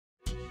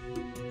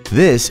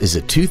This is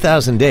a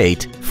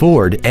 2008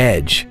 Ford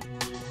Edge.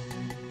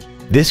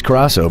 This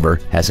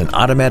crossover has an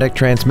automatic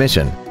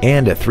transmission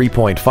and a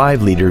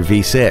 3.5-liter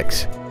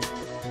V6.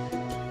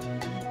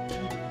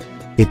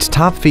 Its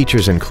top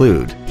features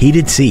include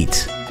heated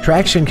seats,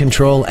 traction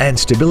control and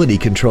stability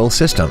control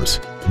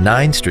systems,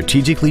 9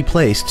 strategically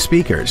placed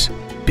speakers,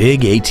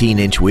 big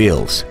 18-inch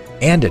wheels,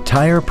 and a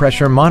tire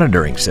pressure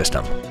monitoring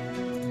system.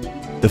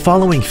 The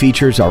following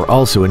features are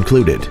also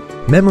included: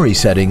 memory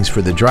settings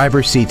for the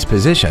driver's seat's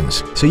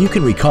positions so you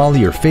can recall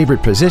your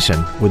favorite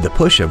position with the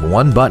push of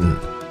one button,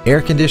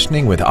 air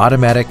conditioning with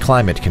automatic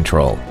climate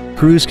control,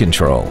 cruise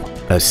control,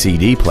 a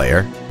CD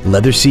player,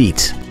 leather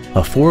seats,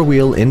 a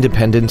 4-wheel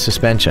independent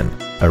suspension,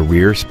 a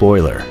rear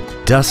spoiler,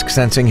 dusk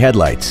sensing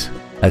headlights,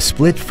 a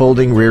split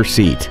folding rear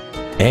seat,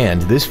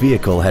 and this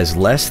vehicle has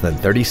less than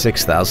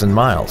 36,000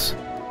 miles.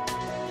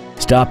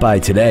 Stop by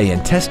today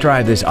and test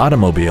drive this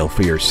automobile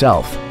for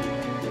yourself.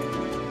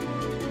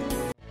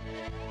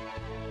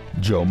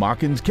 Joe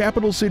Machens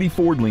Capital City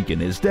Ford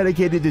Lincoln is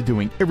dedicated to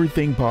doing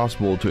everything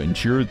possible to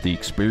ensure that the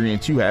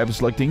experience you have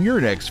selecting your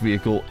next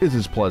vehicle is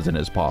as pleasant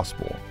as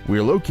possible.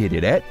 We're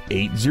located at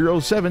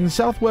 807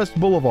 Southwest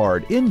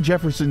Boulevard in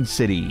Jefferson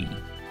City.